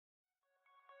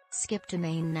Skip to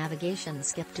main navigation.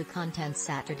 Skip to content.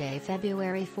 Saturday,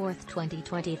 February 4,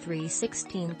 2023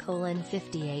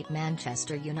 16:58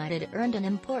 Manchester United earned an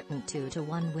important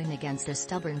 2-1 win against a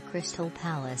stubborn Crystal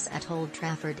Palace at Old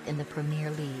Trafford in the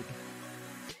Premier League.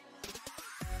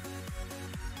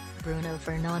 Bruno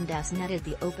Fernandes netted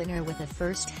the opener with a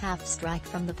first-half strike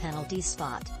from the penalty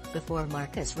spot, before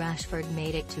Marcus Rashford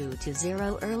made it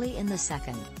 2-0 early in the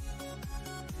second.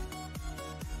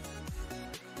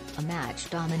 A match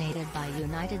dominated by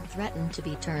United threatened to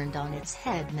be turned on its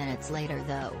head minutes later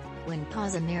though, when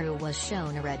Casemiro was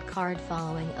shown a red card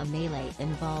following a melee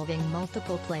involving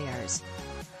multiple players.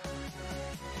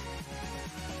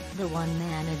 The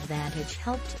one-man advantage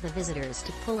helped the visitors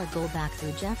to pull a goal back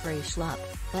through Jeffrey Schlupp,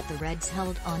 but the Reds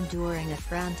held on during a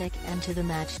frantic end to the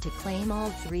match to claim all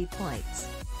 3 points.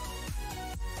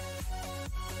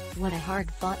 What a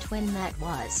hard-fought win that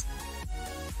was.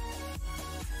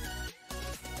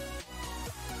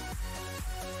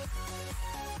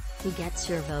 Who gets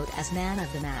your vote as man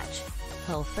of the match?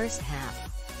 Poll first half.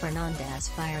 Fernandes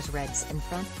fires Reds in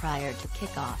front. Prior to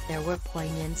kick-off there were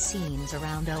poignant scenes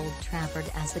around Old Trafford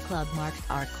as the club marked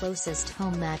our closest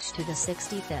home match to the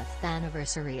 65th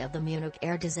anniversary of the Munich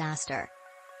Air Disaster.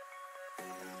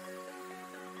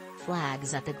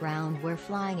 Flags at the ground were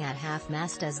flying at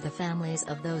half-mast as the families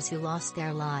of those who lost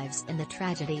their lives in the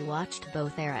tragedy watched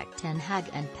both Erik and Hag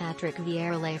and Patrick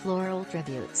Viera lay floral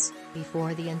tributes,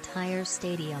 before the entire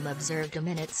stadium observed a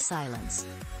minute's silence.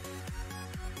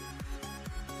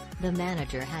 The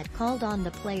manager had called on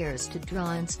the players to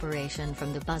draw inspiration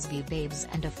from the Busby Babes,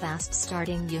 and a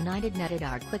fast-starting United netted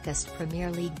our quickest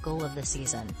Premier League goal of the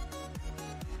season.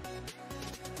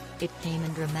 It came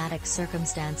in dramatic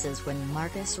circumstances when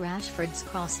Marcus Rashford's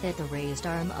cross hit the raised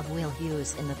arm of Will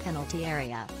Hughes in the penalty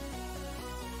area.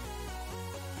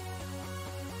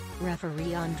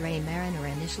 Referee Andre Marriner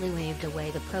initially waved away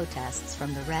the protests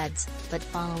from the Reds, but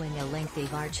following a lengthy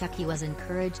VAR check he was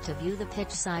encouraged to view the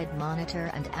pitch-side monitor,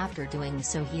 and after doing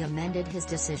so he amended his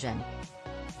decision.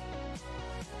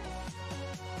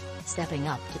 Stepping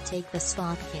up to take the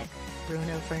spot kick,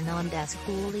 Bruno Fernandes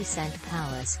coolly sent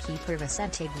Palace keeper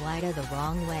Vicente Guaita the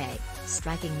wrong way,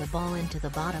 striking the ball into the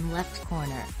bottom left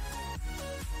corner.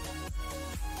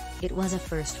 It was a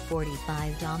first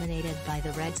 45 dominated by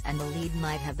the Reds, and the lead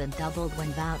might have been doubled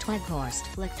when Wout Weghorst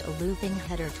flicked a looping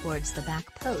header towards the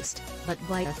back post, but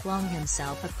Guaita flung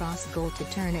himself across goal to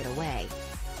turn it away.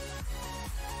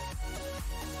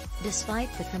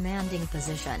 Despite the commanding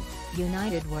position,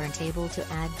 United weren't able to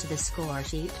add to the score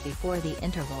sheet before the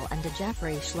interval, and a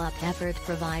Jeffrey Schlupp effort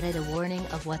provided a warning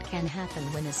of what can happen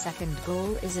when a second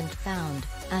goal isn't found,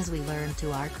 as we learned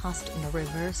to our cost in a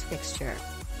reverse fixture.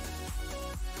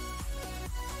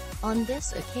 On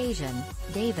this occasion,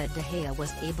 David De Gea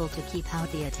was able to keep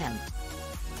out the attempt.